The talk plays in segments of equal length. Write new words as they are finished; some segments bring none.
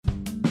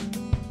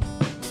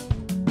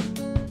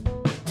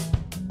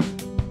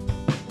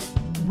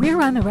We're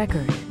on the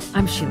record.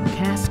 I'm Sheila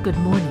Cass. Good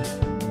morning.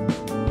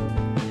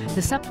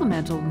 The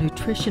Supplemental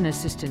Nutrition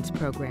Assistance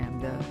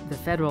Program, the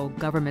federal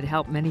government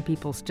help many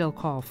people still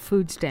call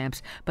food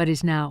stamps, but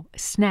is now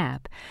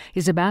SNAP,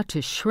 is about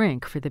to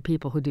shrink for the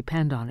people who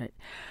depend on it.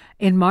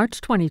 In March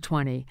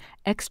 2020,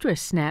 extra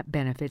SNAP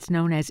benefits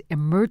known as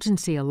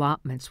emergency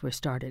allotments were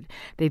started.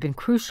 They've been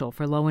crucial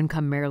for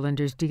low-income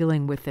Marylanders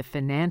dealing with the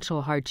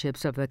financial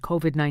hardships of the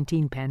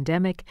COVID-19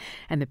 pandemic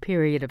and the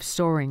period of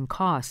soaring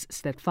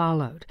costs that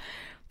followed.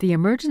 The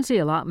emergency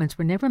allotments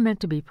were never meant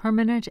to be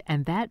permanent,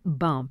 and that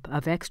bump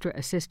of extra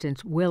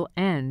assistance will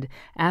end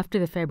after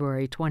the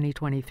February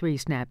 2023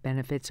 SNAP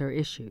benefits are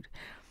issued.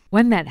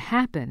 When that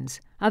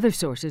happens, other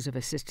sources of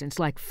assistance,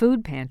 like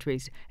food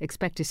pantries,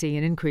 expect to see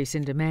an increase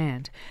in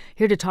demand.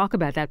 Here to talk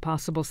about that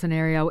possible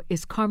scenario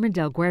is Carmen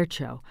Del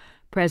Guercio,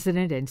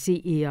 President and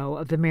CEO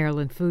of the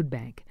Maryland Food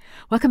Bank.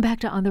 Welcome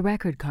back to On the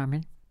Record,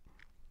 Carmen.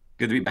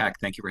 Good to be back.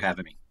 Thank you for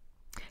having me.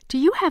 Do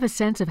you have a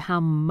sense of how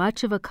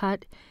much of a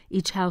cut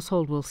each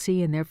household will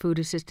see in their food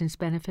assistance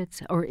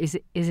benefits, or is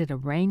it a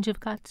range of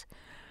cuts?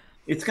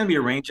 It's going to be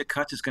a range of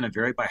cuts. It's going to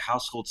vary by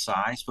household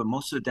size, but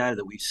most of the data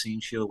that we've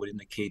seen, Sheila, would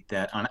indicate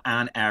that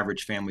on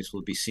average, families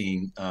will be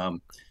seeing a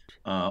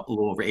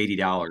little over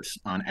 $80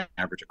 on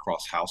average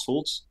across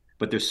households.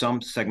 But there's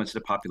some segments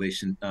of the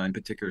population, in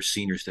particular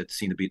seniors, that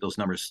seem to be, those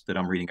numbers that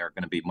I'm reading are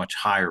going to be much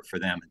higher for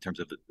them in terms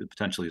of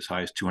potentially as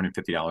high as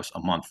 $250 a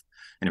month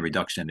in a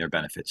reduction in their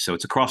benefits. So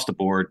it's across the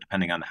board,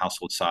 depending on the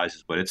household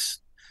sizes, but it's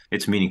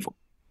meaningful.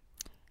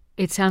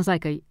 It sounds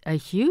like a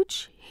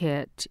huge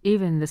hit,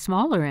 even the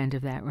smaller end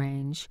of that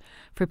range,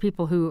 for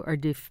people who are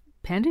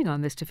depending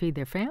on this to feed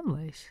their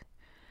families.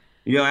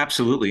 Yeah,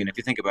 absolutely. And if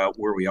you think about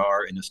where we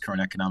are in this current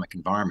economic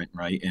environment,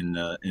 right, in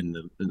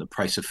the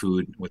price of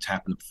food, what's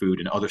happened to food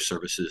and other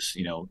services,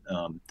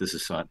 this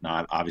is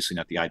not obviously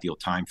not the ideal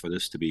time for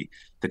this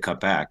to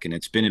cut back. And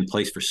it's been in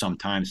place for some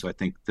time. So I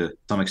think to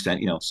some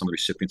extent, some of the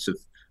recipients have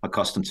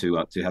accustomed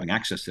to having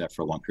access to that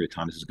for a long period of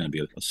time. This is going to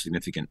be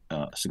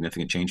a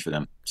significant change for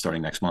them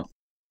starting next month.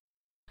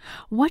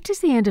 What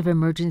does the end of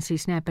emergency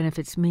SNAP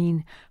benefits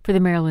mean for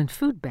the Maryland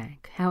Food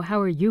Bank? How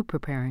are you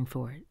preparing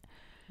for it?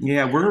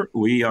 Yeah,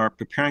 we are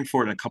preparing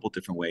for it in a couple of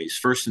different ways.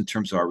 First, in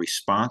terms of our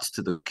response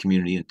to the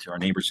community and to our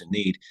neighbors in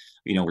need,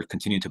 we're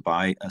continuing to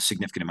buy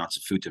significant amounts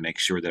of food to make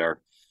sure that our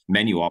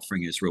menu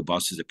offering is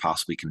robust as it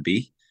possibly can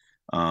be,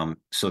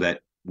 so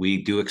that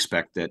we do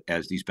expect that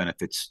as these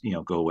benefits,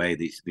 go away,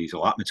 these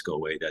allotments go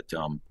away, that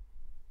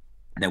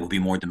there will be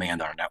more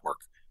demand on our network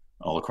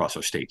all across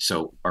our state.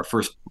 So our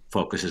first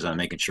focus is on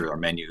making sure our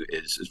menu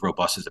is as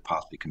robust as it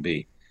possibly can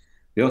be.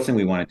 The other thing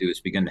we want to do is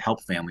begin to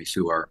help families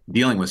who are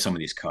dealing with some of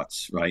these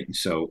cuts, right? And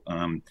so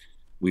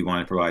we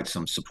want to provide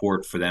some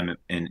support for them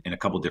in a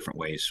couple of different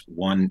ways.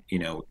 One,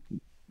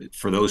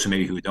 for those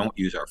who don't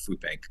use our food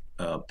bank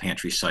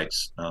pantry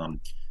sites,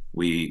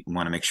 we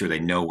want to make sure they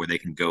know where they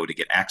can go to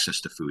get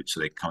access to food. So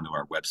they can come to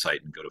our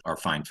website and go to our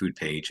Find Food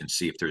page and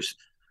see if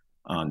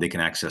they can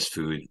access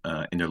food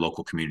in their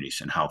local communities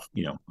and how,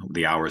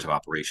 the hours of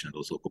operation of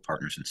those local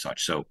partners and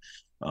such. So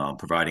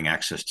providing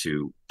access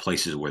to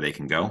places where they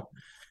can go.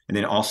 And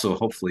then also,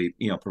 hopefully,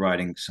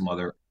 providing some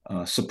other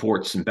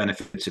supports and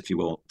benefits, if you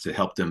will, to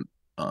help them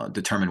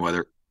determine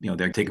whether,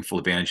 they're taking full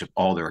advantage of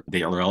all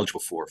they are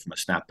eligible for from a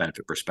SNAP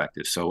benefit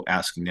perspective. So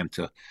asking them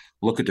to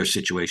look at their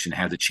situation,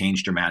 has it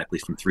changed dramatically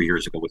from 3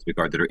 years ago with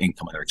regard to their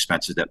income and their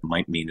expenses that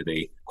might mean that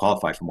they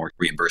qualify for more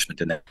reimbursement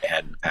than they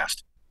had in the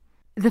past.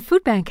 The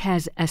food bank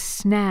has a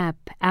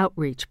SNAP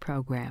outreach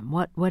program.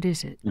 What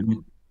is it? Mm-hmm.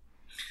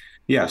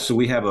 Yeah, so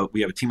we have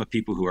a team of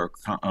people who are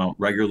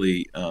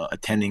regularly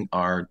attending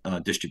our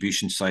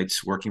distribution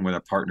sites, working with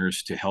our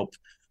partners to help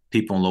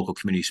people in local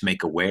communities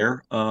make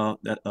aware of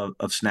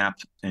SNAP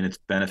and its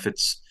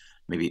benefits,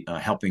 maybe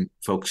helping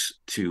folks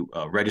to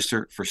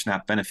register for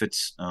SNAP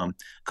benefits,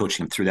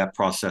 coaching them through that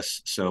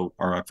process. So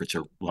our efforts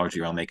are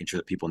largely around making sure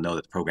that people know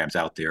that the program's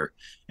out there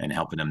and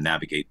helping them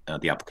navigate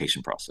the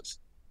application process.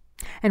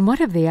 And what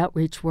have the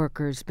outreach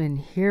workers been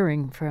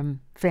hearing from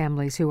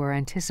families who are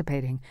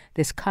anticipating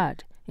this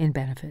cut in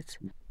benefits?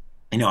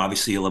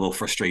 Obviously a level of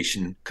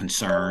frustration,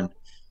 concern.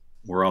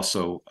 We're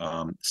also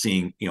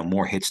seeing,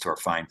 more hits to our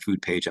Find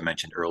Food page I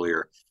mentioned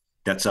earlier.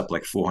 That's up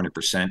like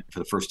 400% for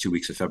the first 2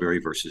 weeks of February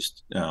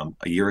versus a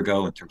year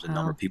ago in terms of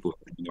number of people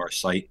coming to our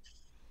site.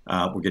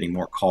 We're getting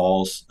more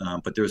calls,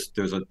 but there's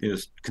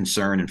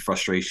concern and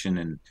frustration,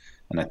 and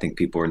I think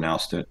people are now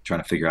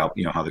trying to figure out,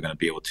 how they're going to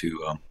be able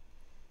to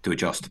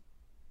adjust.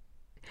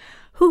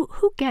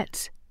 Who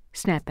gets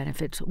SNAP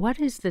benefits? What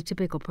is the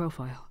typical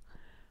profile?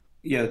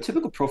 Yeah, the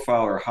typical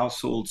profile are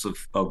households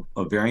of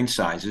varying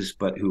sizes,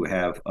 but who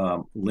have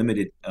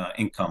limited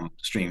income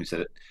streams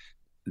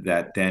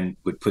that then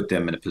would put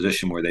them in a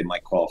position where they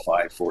might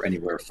qualify for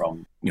anywhere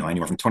from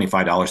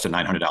 $25 to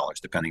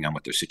 $900, depending on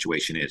what their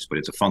situation is. But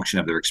it's a function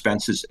of their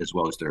expenses as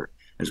well as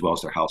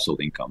their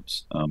household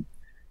incomes.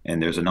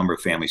 And there's a number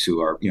of families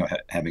who are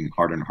having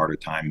harder and harder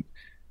time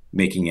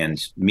making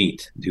ends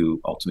meet,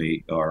 who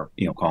ultimately are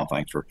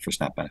qualifying for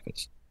SNAP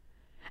benefits.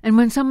 And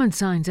when someone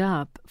signs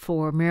up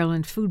for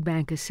Maryland Food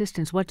Bank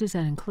assistance, what does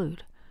that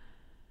include?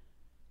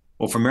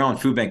 Well, for Maryland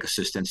Food Bank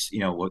assistance,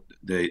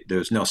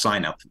 there's no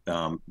sign up.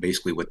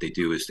 Basically, what they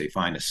do is they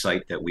find a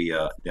site that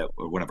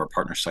one of our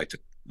partner sites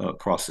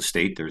across the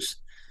state. There's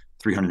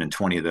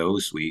 320 of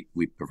those. We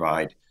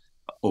provide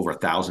over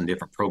 1,000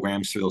 different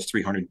programs through those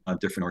 300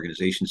 different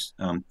organizations.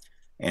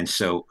 And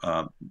so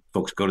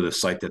folks go to the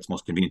site that's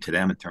most convenient to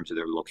them in terms of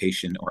their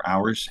location or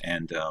hours,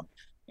 and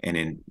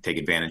then take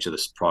advantage of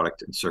this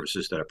product and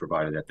services that are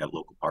provided at that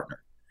local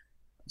partner.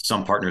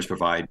 Some partners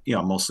provide,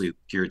 mostly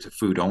geared to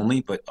food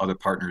only, but other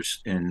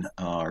partners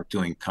are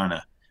doing kind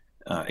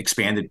of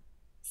expanded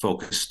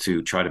focus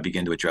to try to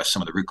begin to address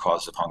some of the root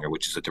causes of hunger,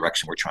 which is a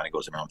direction we're trying to go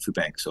as a Maryland Food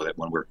Bank, so that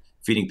when we're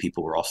feeding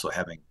people, we're also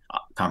having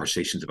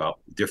conversations about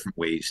different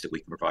ways that we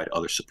can provide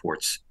other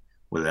supports,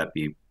 whether that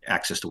be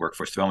access to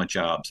workforce development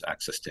jobs,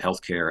 access to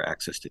healthcare,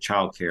 access to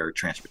childcare,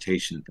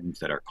 transportation, things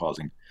that are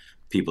causing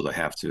people to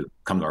have to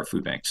come to our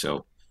food bank.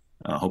 So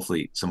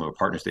hopefully some of our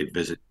partners they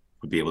visit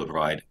would be able to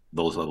provide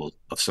those levels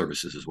of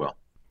services as well.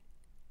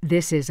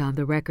 This is On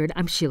the Record.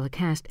 I'm Sheila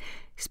Cast,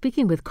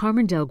 speaking with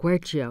Carmen Del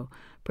Guercio,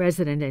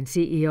 President and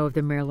CEO of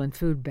the Maryland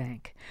Food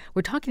Bank.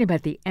 We're talking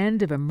about the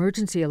end of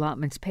emergency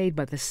allotments paid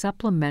by the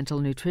Supplemental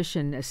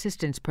Nutrition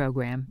Assistance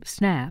Program,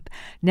 SNAP,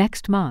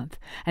 next month,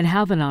 and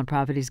how the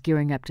nonprofit is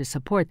gearing up to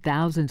support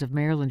thousands of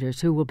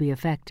Marylanders who will be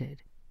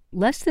affected.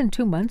 Less than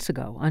 2 months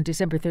ago, on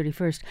December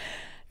 31st,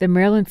 the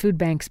Maryland Food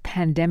Bank's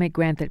pandemic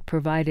grant that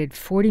provided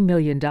 $40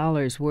 million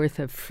worth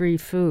of free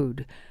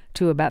food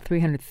to about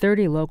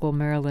 330 local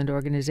Maryland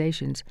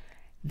organizations,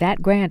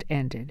 that grant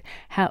ended.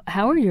 How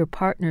are your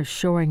partners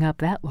shoring up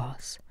that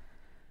loss?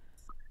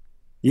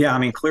 Yeah, I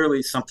mean,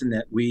 clearly something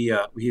that we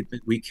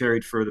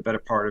carried for the better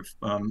part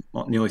of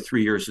nearly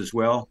 3 years as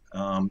well,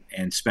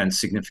 and spent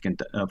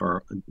significant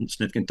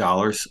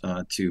dollars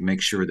to make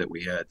sure that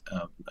we had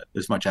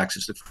as much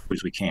access to food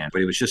as we can.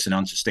 But it was just an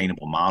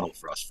unsustainable model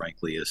for us,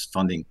 frankly, as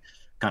funding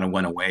kind of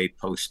went away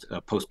post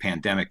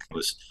pandemic. It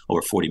was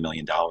over $40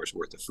 million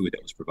worth of food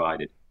that was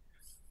provided,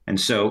 and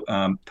so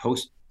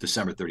post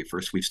December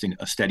 31st, we've seen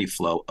a steady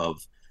flow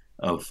of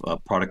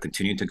product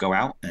continuing to go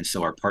out, and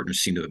so our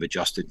partners seem to have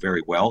adjusted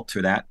very well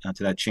to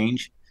that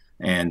change.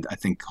 And I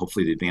think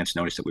hopefully the advance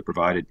notice that we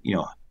provided,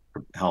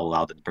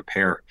 allowed them to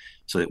prepare,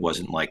 so it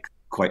wasn't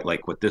quite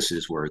like what this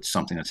is, where it's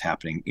something that's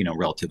happening,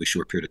 relatively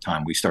short period of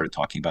time. We started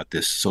talking about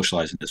this,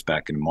 socializing this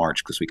back in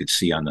March, because we could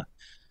see on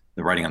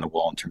the writing on the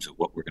wall in terms of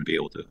what we're going to be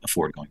able to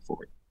afford going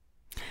forward.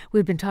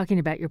 We've been talking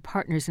about your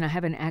partners, and I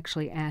haven't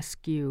actually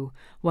asked you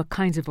what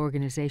kinds of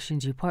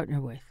organizations you partner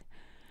with.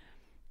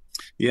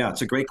 Yeah,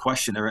 it's a great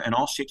question. They're in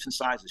all shapes and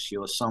sizes,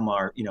 Sheila. Some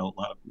are,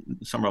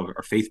 some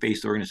are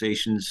faith-based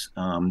organizations.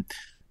 Some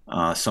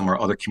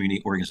are other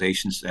community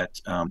organizations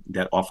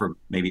that offer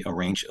maybe a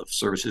range of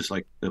services.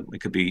 Like it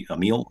could be a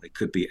meal, it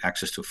could be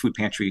access to a food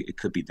pantry, it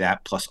could be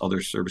that plus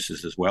other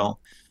services as well.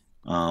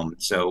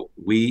 So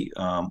we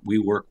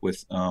work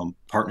with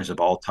partners of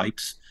all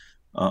types,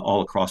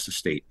 all across the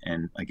state.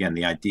 And again,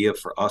 the idea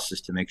for us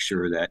is to make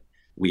sure that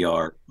we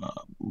are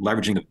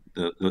leveraging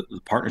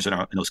the partners in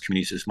those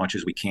communities as much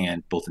as we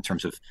can, both in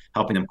terms of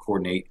helping them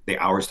coordinate the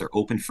hours they're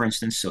open, for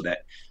instance, so that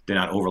they're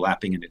not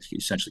overlapping and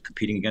essentially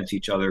competing against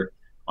each other,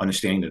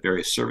 understanding the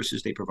various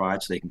services they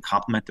provide so they can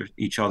complement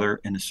each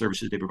other in the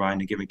services they provide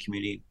in a given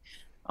community,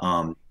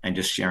 and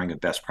just sharing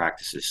of best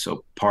practices.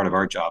 So part of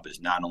our job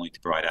is not only to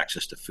provide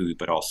access to food,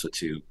 but also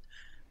to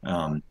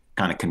kind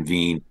of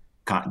convene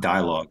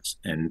dialogues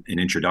and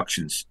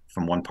introductions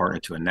from one partner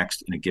to a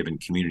next in a given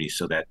community,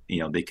 so that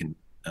they can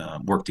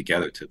work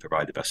together to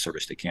provide the best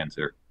service they can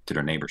to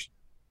their neighbors.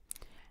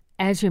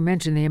 As you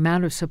mentioned, the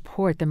amount of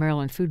support the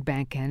Maryland Food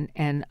Bank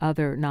and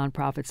other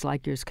nonprofits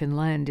like yours can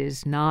lend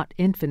is not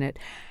infinite.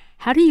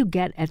 How do you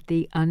get at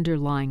the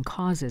underlying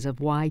causes of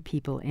why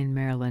people in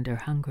Maryland are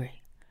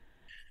hungry?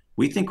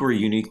 We think we're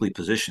uniquely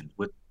positioned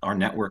with our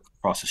network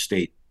across the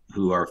state,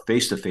 who are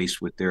face-to-face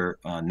with their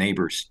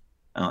neighbors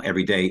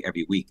every day,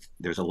 every week.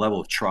 There's a level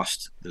of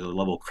trust, there's a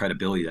level of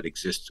credibility that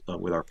exists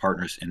with our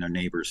partners and their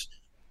neighbors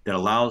that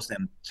allows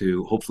them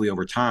to hopefully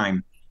over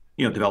time,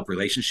 develop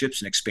relationships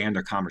and expand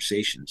their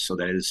conversations, so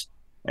that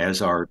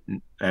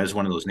as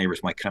one of those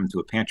neighbors might come to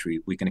a pantry,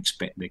 they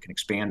can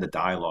expand the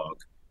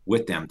dialogue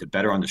with them to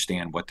better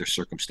understand what their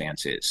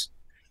circumstance is.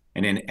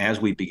 And then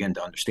as we begin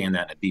to understand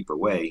that in a deeper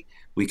way,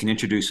 we can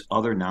introduce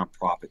other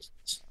nonprofits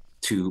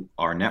to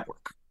our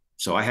network.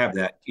 So I have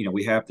that,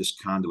 we have this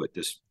conduit,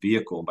 this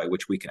vehicle by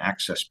which we can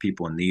access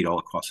people in need all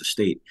across the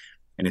state.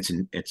 And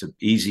it's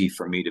easy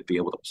for me to be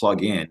able to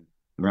plug in,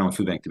 the Maryland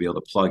Food Bank to be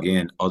able to plug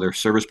in other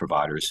service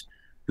providers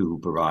who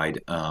provide,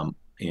 can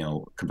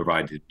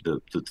provide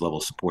the level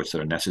of supports that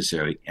are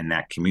necessary in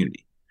that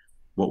community.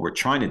 What we're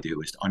trying to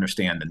do is to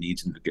understand the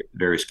needs in the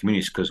various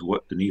communities, because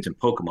what the needs in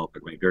Pocomoke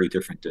are going to be very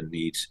different than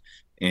needs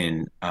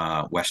in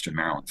Western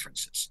Maryland, for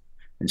instance.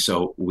 And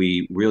so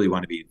we really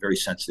want to be very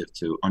sensitive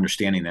to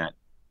understanding that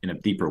in a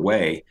deeper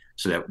way,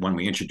 so that when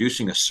we're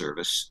introducing a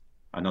service,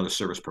 another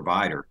service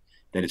provider,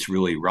 that it's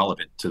really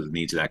relevant to the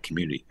needs of that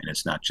community, and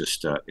it's not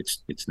just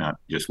it's not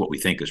just what we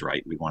think is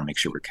right. We want to make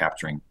sure we're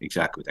capturing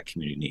exactly what that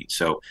community needs.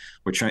 So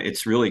we're trying.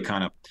 It's really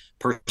kind of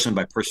person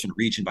by person,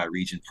 region by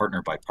region,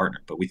 partner by partner.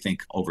 But we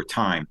think over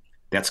time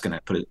that's going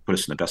to put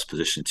us in the best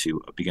position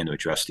to begin to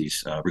address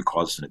these root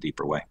causes in a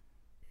deeper way.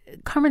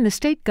 Carmen, the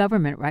state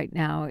government right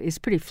now is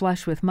pretty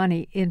flush with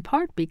money, in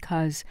part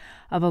because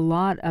of a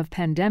lot of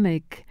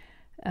pandemic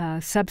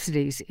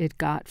subsidies it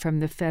got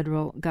from the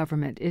federal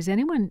government. Is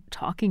anyone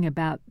talking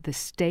about the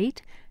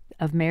state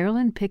of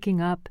Maryland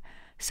picking up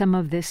some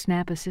of this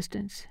SNAP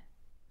assistance?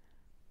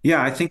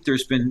 Yeah, I think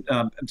there's been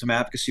some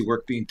advocacy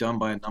work being done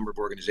by a number of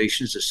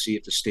organizations to see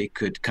if the state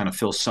could kind of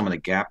fill some of the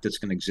gap that's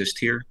going to exist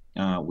here.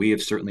 We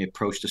have certainly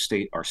approached the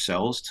state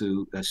ourselves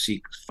to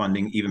seek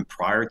funding even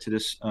prior to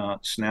this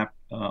SNAP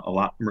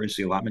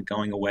emergency allotment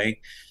going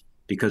away,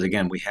 because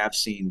again, we have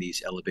seen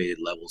these elevated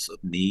levels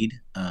of need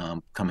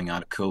coming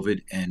out of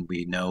COVID, and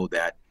we know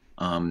that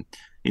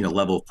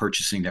level of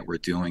purchasing that we're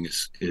doing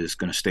is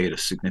going to stay at a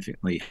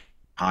significantly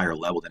higher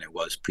level than it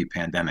was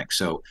pre-pandemic.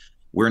 So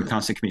we're in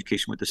constant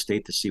communication with the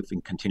state to see if we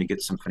can continue to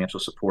get some financial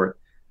support.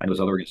 I know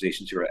there's other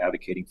organizations who are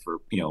advocating for,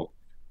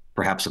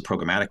 perhaps a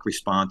programmatic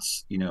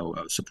response,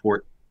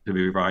 support to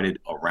be provided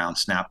around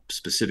SNAP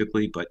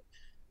specifically. But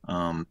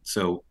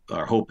so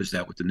our hope is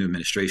that with the new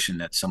administration,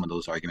 that some of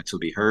those arguments will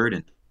be heard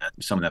and that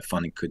some of that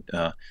funding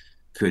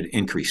could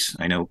increase.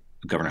 I know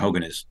Governor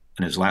Hogan in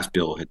his last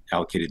bill had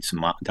allocated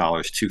some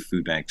dollars to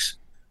food banks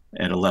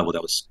at a level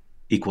that was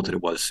equal to what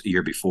it was a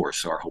year before.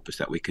 So our hope is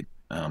that we could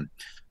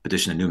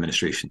petition the new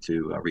administration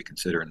to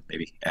reconsider and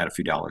maybe add a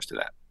few dollars to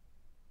that.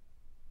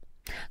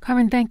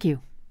 Carmen, thank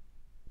you.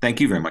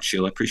 Thank you very much,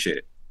 Sheila. I appreciate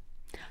it.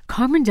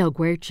 Carmen Del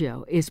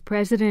Guercio is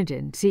president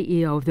and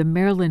CEO of the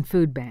Maryland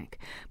Food Bank.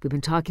 We've been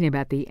talking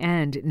about the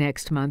end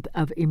next month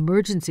of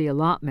emergency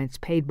allotments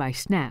paid by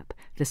SNAP,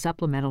 the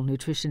Supplemental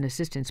Nutrition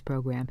Assistance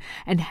Program,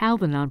 and how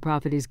the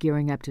nonprofit is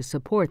gearing up to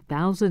support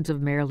thousands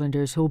of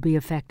Marylanders who will be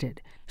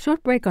affected.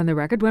 Short break on the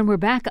record. When we're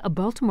back, a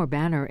Baltimore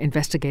Banner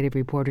investigative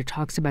reporter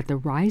talks about the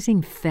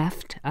rising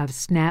theft of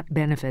SNAP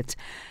benefits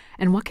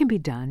and what can be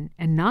done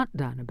and not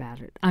done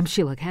about it. I'm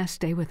Sheila Cass.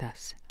 Stay with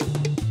us.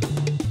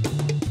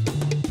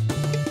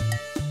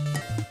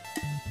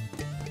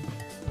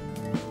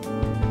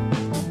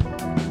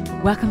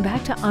 Welcome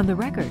back to On the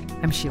Record.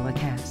 I'm Sheila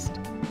Cass.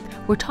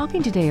 We're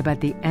talking today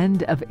about the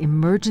end of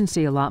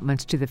emergency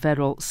allotments to the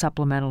Federal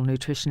Supplemental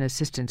Nutrition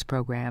Assistance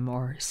Program,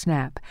 or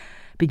SNAP.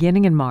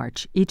 Beginning in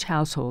March, each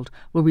household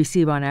will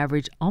receive on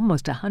average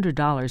almost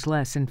 $100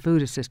 less in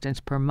food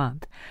assistance per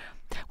month.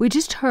 We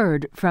just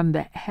heard from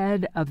the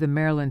head of the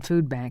Maryland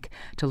Food Bank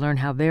to learn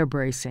how they're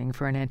bracing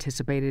for an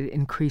anticipated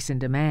increase in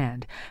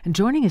demand. And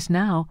joining us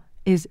now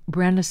is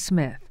Brenna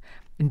Smith,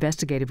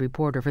 investigative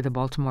reporter for the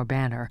Baltimore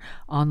Banner,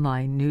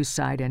 online news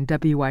site and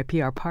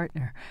WYPR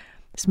partner.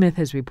 Smith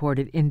has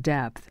reported in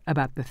depth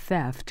about the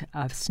theft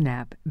of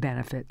SNAP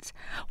benefits.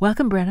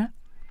 Welcome, Brenna.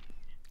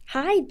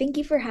 Hi, thank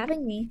you for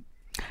having me.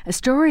 A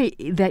story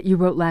that you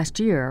wrote last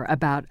year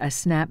about a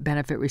SNAP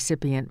benefit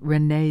recipient,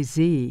 Renee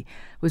Z.,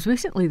 was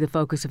recently the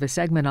focus of a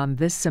segment on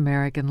This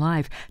American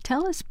Life.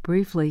 Tell us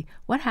briefly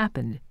what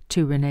happened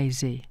to Renee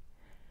Z.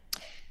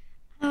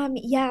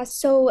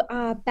 So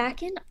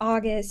back in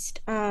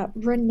August,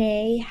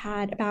 Renee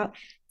had about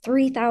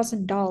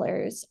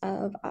 $3,000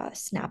 of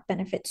SNAP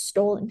benefits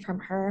stolen from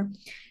her.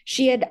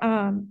 She had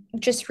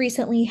just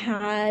recently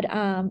had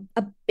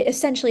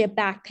essentially a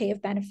back pay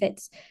of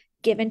benefits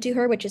given to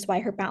her, which is why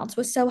her balance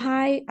was so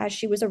high, as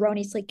she was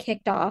erroneously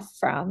kicked off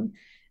from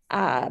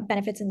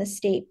benefits in the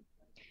state.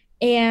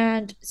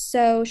 And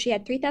so she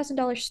had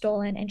 $3,000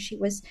 stolen, and she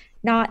was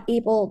not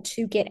able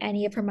to get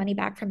any of her money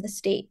back from the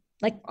state,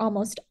 like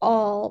almost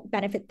all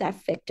benefit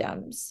theft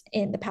victims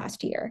in the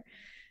past year.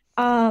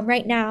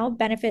 Right now,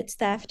 benefits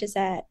theft is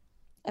at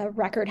a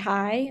record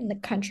high in the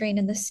country and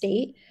in the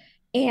state.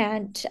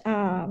 And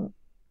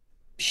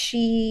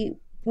she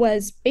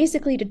was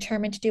basically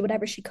determined to do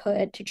whatever she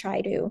could to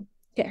try to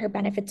get her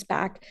benefits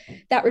back.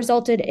 That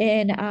resulted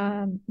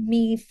in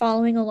me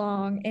following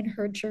along in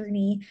her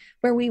journey,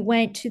 where we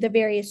went to the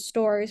various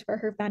stores where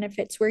her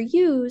benefits were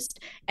used,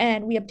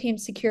 and we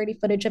obtained security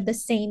footage of the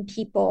same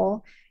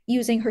people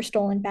using her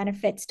stolen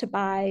benefits to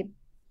buy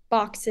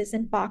boxes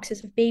and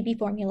boxes of baby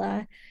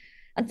formula.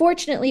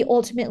 Unfortunately,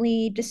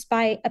 ultimately,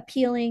 despite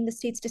appealing the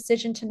state's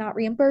decision to not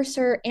reimburse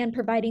her and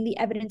providing the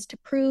evidence to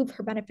prove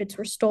her benefits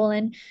were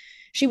stolen,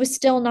 she was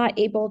still not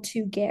able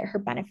to get her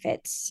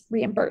benefits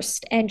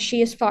reimbursed. And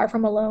she is far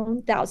from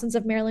alone. Thousands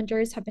of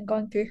Marylanders have been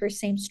going through her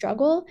same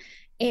struggle,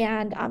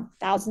 and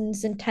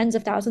thousands and tens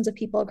of thousands of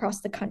people across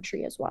the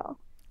country as well.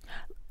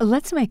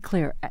 Let's make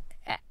clear,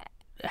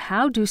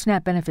 how do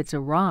SNAP benefits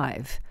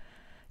arrive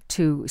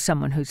to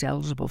someone who's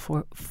eligible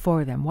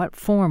for them? What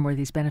form were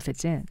these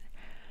benefits in?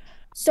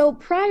 So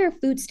prior,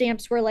 food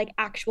stamps were like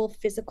actual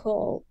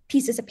physical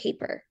pieces of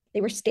paper.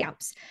 They were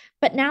stamps.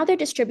 But now they're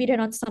distributed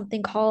on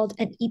something called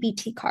an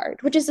EBT card,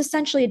 which is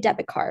essentially a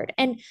debit card.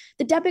 And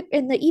the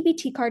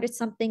EBT card is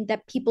something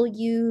that people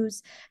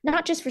use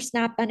not just for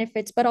SNAP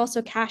benefits, but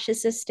also cash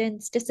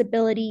assistance,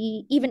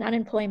 disability, even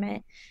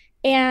unemployment.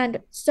 And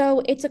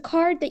so it's a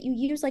card that you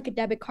use like a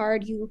debit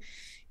card. You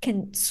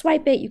can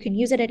swipe it, you can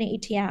use it at an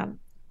ATM,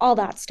 all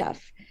that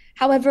stuff.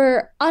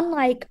 However,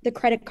 unlike the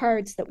credit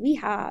cards that we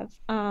have,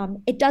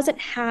 it doesn't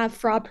have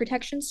fraud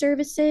protection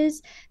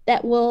services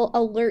that will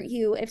alert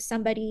you if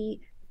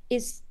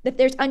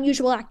there's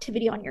unusual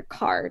activity on your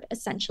card.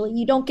 Essentially,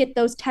 you don't get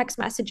those text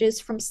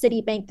messages from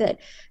Citibank that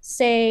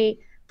say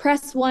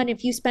press 1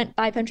 if you spent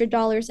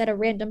 $500 at a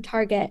random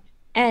Target,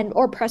 and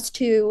or press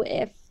 2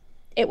 if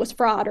it was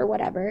fraud or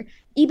whatever.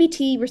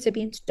 EBT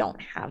recipients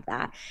don't have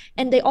that.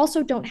 And they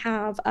also don't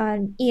have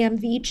an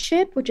EMV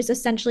chip, which is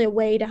essentially a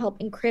way to help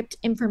encrypt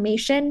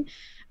information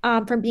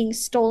from being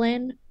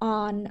stolen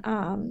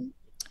on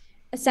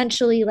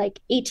essentially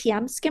like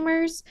ATM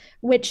skimmers,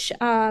 which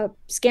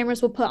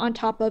scammers will put on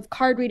top of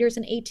card readers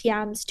and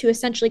ATMs to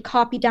essentially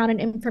copy down an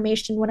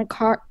information when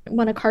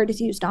a card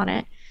is used on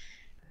it.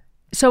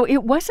 So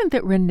it wasn't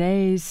that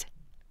Renee's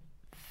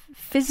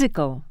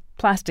physical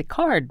plastic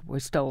card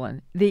was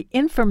stolen. The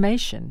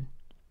information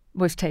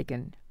was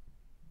taken.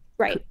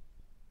 Right.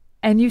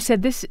 And you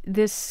said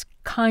this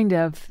kind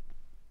of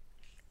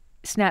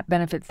SNAP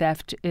benefit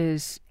theft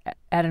is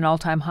at an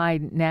all-time high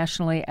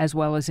nationally as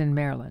well as in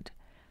Maryland.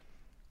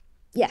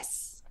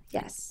 Yes.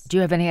 Do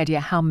you have any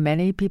idea how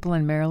many people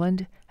in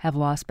Maryland have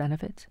lost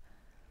benefits?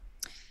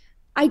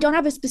 I don't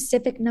have a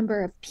specific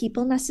number of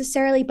people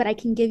necessarily, but I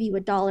can give you a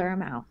dollar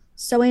amount.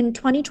 So in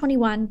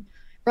 2021,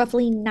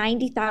 roughly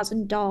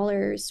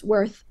 $90,000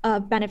 worth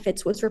of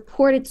benefits was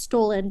reported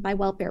stolen by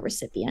welfare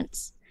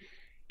recipients.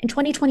 In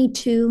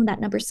 2022, that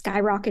number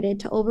skyrocketed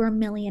to over $1.5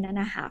 million.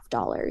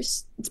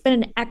 It's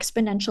been an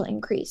exponential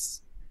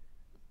increase.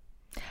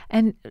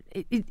 And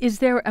is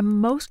there a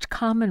most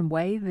common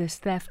way this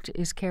theft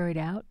is carried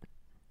out?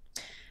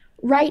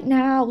 Right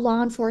now,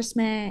 law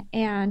enforcement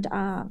and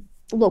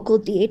local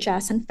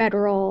DHS and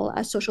federal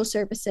social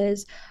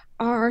services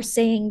are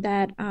saying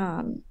that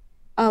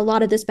a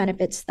lot of this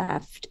benefits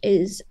theft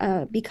is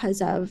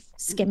because of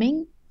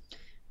skimming,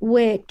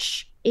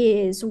 which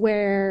is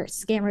where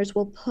scammers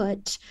will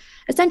put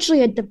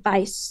essentially a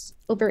device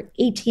over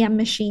ATM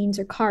machines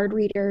or card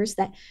readers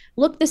that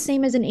look the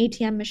same as an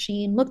ATM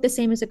machine, look the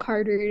same as a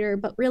card reader,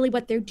 but really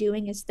what they're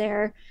doing is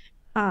they're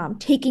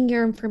taking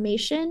your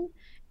information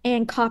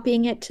and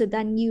copying it to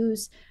then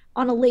use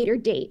on a later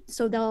date.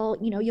 So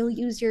you'll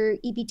use your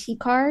EBT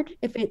card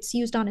if it's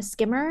used on a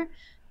skimmer.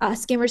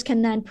 Skimmers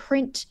can then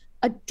print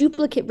a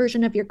duplicate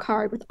version of your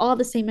card with all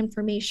the same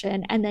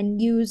information and then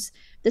use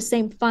the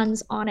same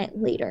funds on it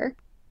later.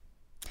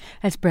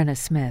 That's Brenna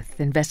Smith,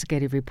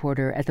 investigative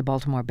reporter at the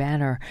Baltimore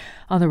Banner.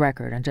 On the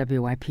record on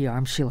WYPR,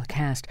 I'm Sheila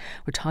Cast.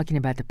 We're talking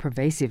about the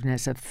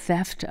pervasiveness of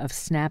theft of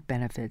SNAP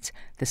benefits,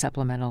 the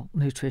Supplemental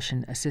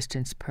Nutrition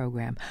Assistance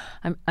Program.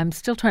 I'm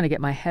still trying to get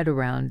my head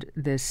around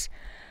this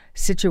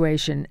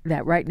situation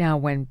that right now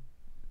when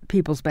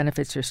people's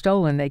benefits are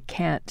stolen, they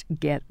can't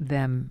get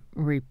them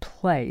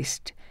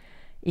replaced,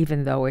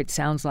 even though it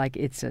sounds like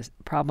it's a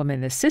problem in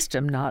the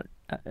system, not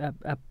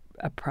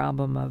a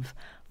problem of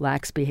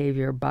lax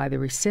behavior by the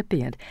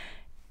recipient.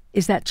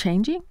 Is that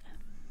changing?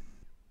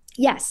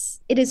 Yes,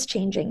 it is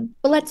changing.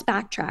 But let's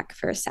backtrack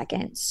for a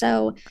second.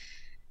 So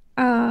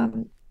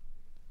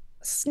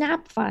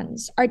SNAP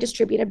funds are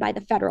distributed by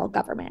the federal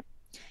government.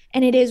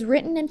 And it is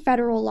written in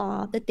federal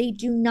law that they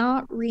do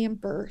not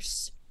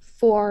reimburse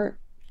for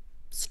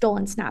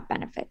stolen SNAP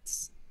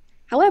benefits.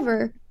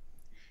 However,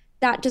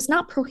 that does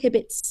not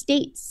prohibit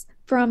states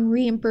from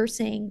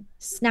reimbursing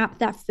SNAP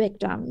theft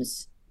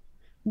victims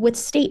with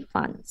state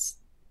funds.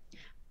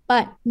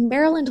 But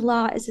Maryland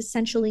law is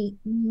essentially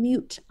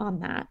mute on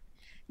that,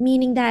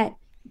 meaning that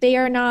they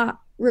are not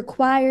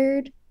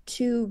required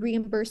to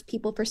reimburse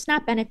people for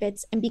SNAP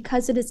benefits. And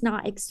because it is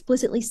not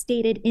explicitly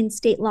stated in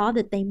state law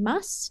that they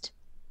must,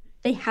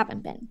 they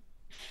haven't been.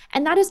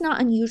 And that is not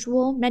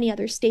unusual. Many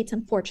other states,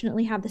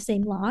 unfortunately, have the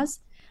same laws,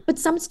 but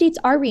some states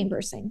are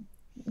reimbursing,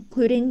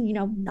 including,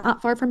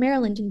 not far from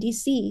Maryland in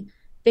DC.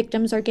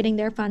 Victims are getting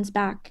their funds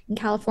back in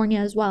California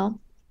as well.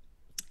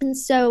 And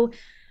so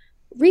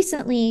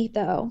recently,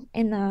 though,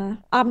 in the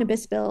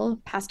omnibus bill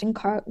passed in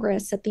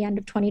Congress at the end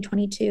of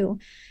 2022,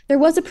 there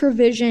was a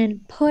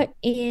provision put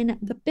in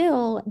the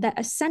bill that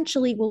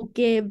essentially will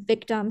give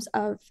victims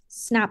of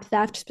SNAP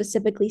theft,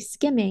 specifically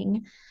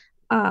skimming,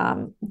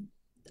 a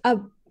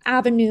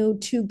avenue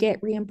to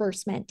get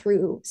reimbursement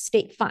through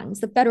state funds.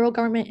 The federal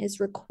government is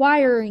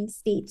requiring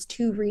states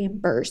to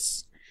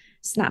reimburse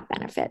SNAP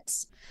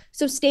benefits.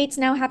 So states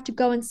now have to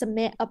go and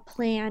submit a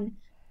plan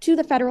to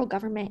the federal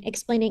government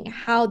explaining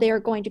how they are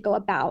going to go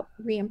about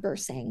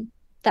reimbursing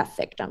theft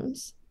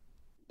victims.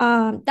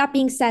 That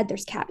being said,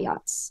 there's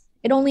caveats.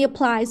 It only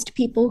applies to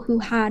people who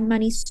had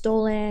money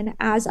stolen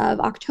as of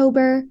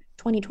October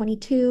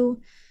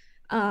 2022.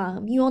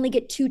 You only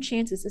get 2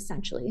 chances,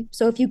 essentially.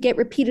 So if you get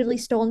repeatedly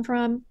stolen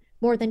from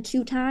more than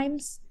 2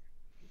 times,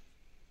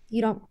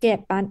 you don't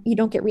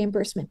get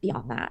reimbursement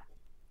beyond that.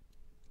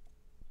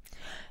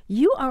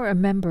 You are a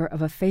member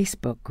of a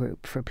Facebook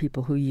group for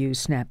people who use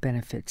SNAP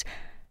benefits.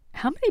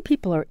 How many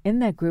people are in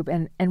that group,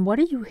 and what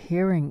are you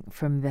hearing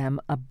from them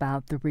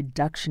about the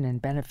reduction in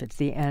benefits,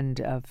 the end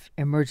of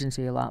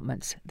emergency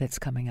allotments that's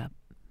coming up?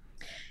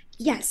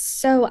 Yes,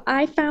 so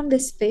I found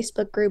this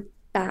Facebook group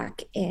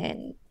back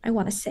in, I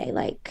want to say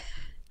like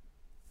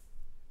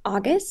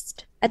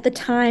August. At the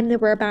time, there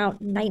were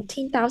about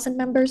 19,000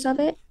 members of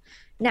it.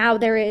 Now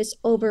there is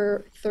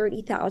over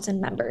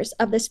 30,000 members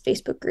of this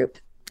Facebook group.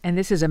 And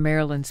this is a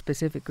Maryland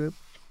specific group?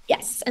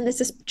 Yes, and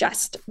this is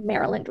just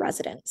Maryland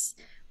residents.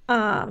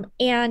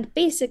 And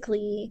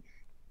basically,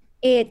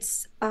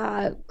 it's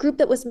a group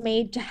that was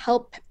made to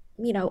help,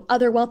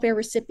 other welfare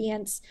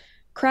recipients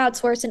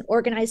crowdsource and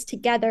organize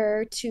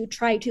together to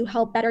try to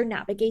help better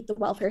navigate the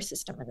welfare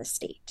system in the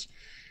state.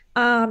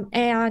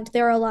 And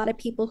there are a lot of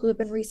people who have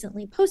been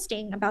recently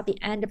posting about the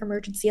end of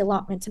emergency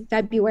allotments in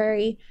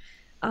February.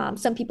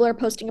 Some people are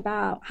posting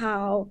about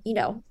how,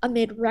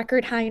 amid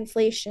record high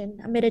inflation,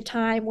 amid a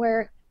time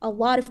where a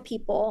lot of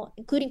people,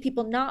 including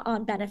people not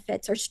on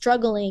benefits, are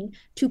struggling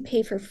to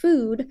pay for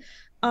food,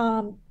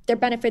 their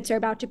benefits are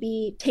about to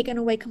be taken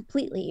away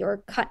completely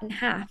or cut in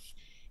half.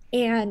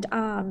 And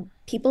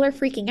people are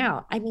freaking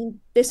out. I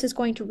mean, this is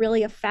going to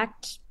really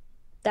affect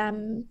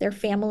them, their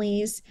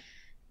families,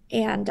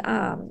 and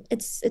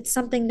it's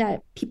something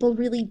that people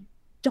really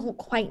don't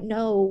quite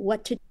know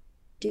what to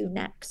do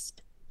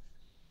next.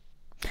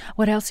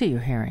 What else are you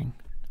hearing?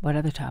 What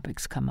other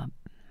topics come up?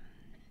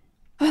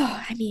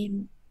 Oh, I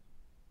mean,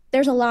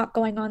 there's a lot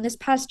going on. This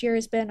past year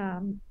has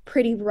been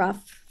pretty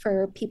rough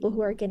for people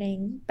who are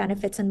getting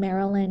benefits in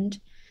Maryland,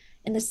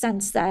 in the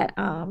sense that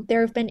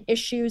there have been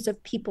issues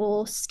of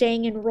people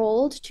staying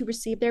enrolled to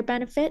receive their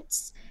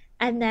benefits.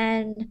 And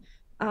then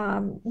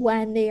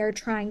when they are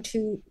trying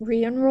to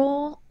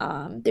re-enroll,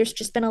 there's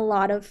just been a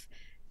lot of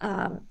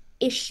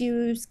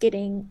issues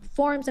getting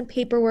forms and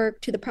paperwork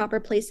to the proper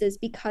places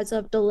because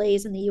of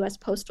delays in the U.S.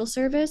 Postal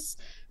Service.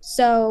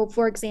 So,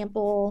 for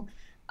example,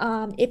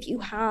 if you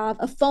have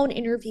a phone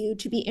interview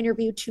to be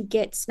interviewed to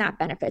get SNAP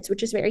benefits,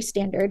 which is very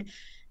standard,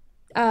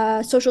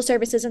 social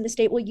services in the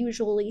state will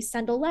usually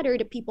send a letter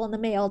to people in the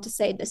mail to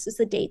say this is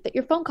the date that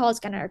your phone call is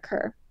going to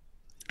occur.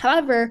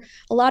 However,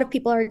 a lot of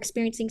people are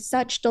experiencing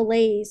such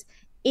delays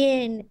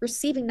in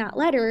receiving that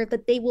letter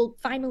that they will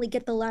finally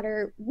get the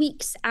letter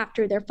weeks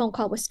after their phone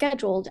call was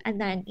scheduled, and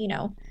then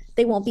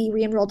they won't be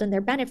re-enrolled in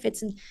their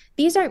benefits. And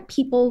these aren't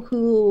people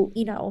who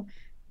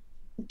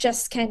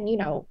just can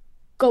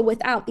go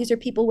without. These are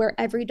people where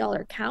every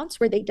dollar counts,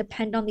 where they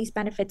depend on these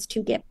benefits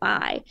to get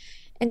by.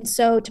 And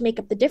so to make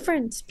up the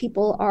difference,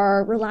 people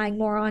are relying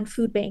more on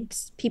food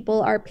banks.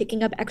 People are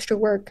picking up extra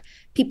work.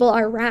 People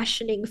are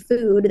rationing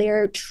food.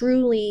 They're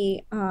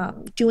truly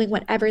doing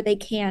whatever they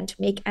can to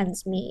make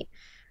ends meet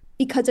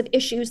because of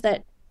issues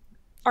that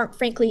aren't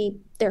frankly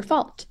their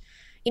fault.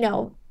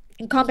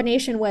 In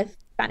combination with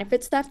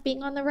benefits theft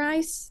being on the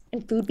rise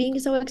and food being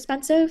so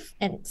expensive,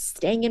 and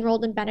staying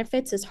enrolled in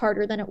benefits is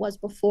harder than it was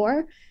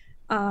before.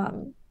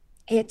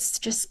 It's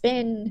just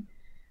been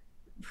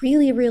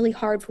really, really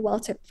hard for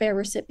welfare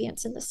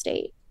recipients in the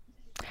state.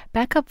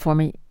 Back up for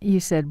me. You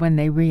said when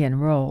they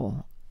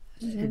re-enroll.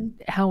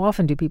 Mm-hmm. How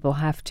often do people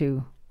have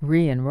to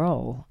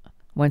re-enroll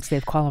once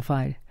they've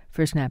qualified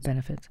for SNAP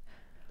benefits?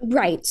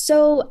 Right.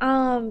 So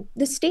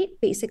the state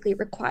basically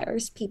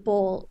requires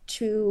people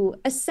to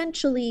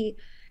essentially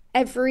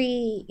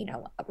every,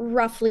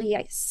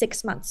 roughly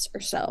 6 months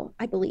or so,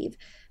 I believe,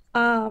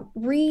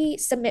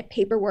 resubmit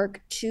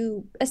paperwork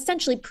to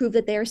essentially prove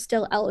that they are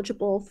still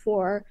eligible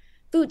for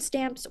food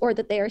stamps, or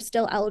that they are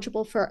still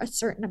eligible for a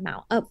certain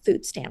amount of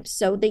food stamps.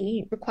 So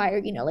they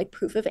require, like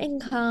proof of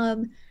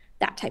income,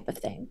 that type of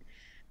thing.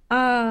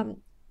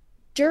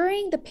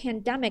 During the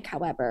pandemic,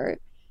 however,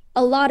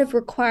 a lot of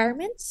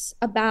requirements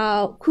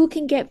about who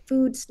can get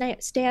food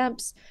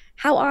stamps,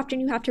 how often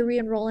you have to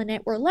re-enroll in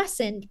it, were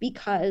lessened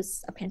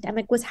because a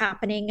pandemic was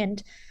happening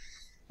and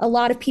a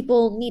lot of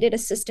people needed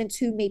assistance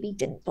who maybe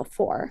didn't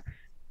before.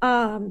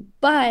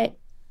 But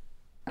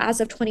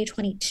as of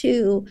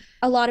 2022,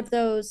 a lot of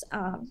those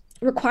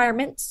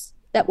requirements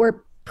that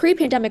were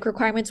pre-pandemic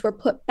requirements were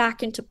put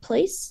back into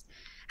place.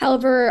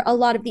 However, a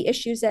lot of the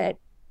issues that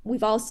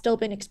we've all still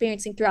been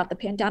experiencing throughout the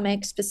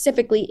pandemic,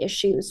 specifically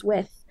issues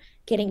with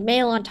getting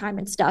mail on time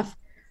and stuff,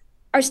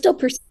 are still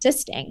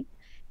persisting.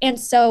 And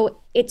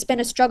so it's been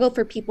a struggle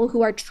for people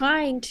who are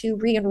trying to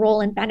re-enroll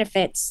in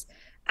benefits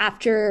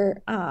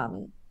after,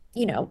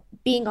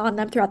 being on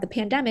them throughout the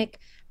pandemic,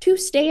 to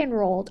stay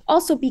enrolled.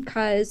 Also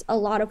because a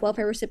lot of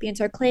welfare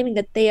recipients are claiming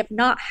that they have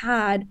not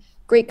had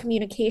great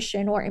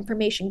communication or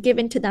information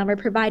given to them or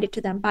provided to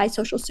them by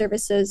social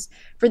services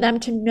for them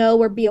to know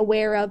or be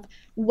aware of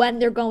when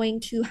they're going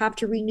to have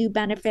to renew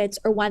benefits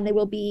or when they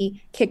will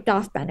be kicked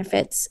off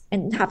benefits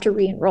and have to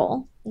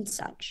re-enroll and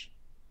such.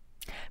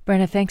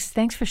 Brenna,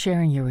 thanks for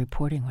sharing your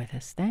reporting with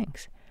us.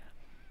 Thanks.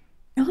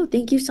 Oh,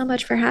 thank you so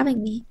much for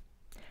having me.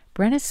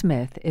 Brenna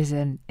Smith is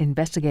an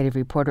investigative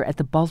reporter at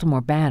the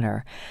Baltimore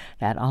Banner.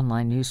 That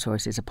online news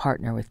source is a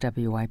partner with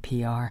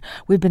WYPR.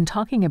 We've been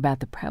talking about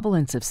the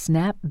prevalence of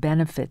SNAP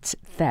benefits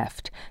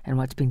theft and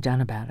what's being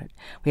done about it.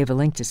 We have a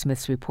link to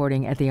Smith's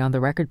reporting at the On the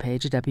Record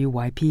page at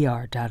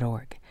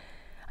WYPR.org.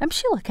 I'm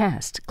Sheila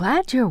Kast.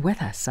 Glad you're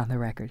with us on The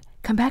Record.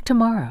 Come back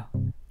tomorrow.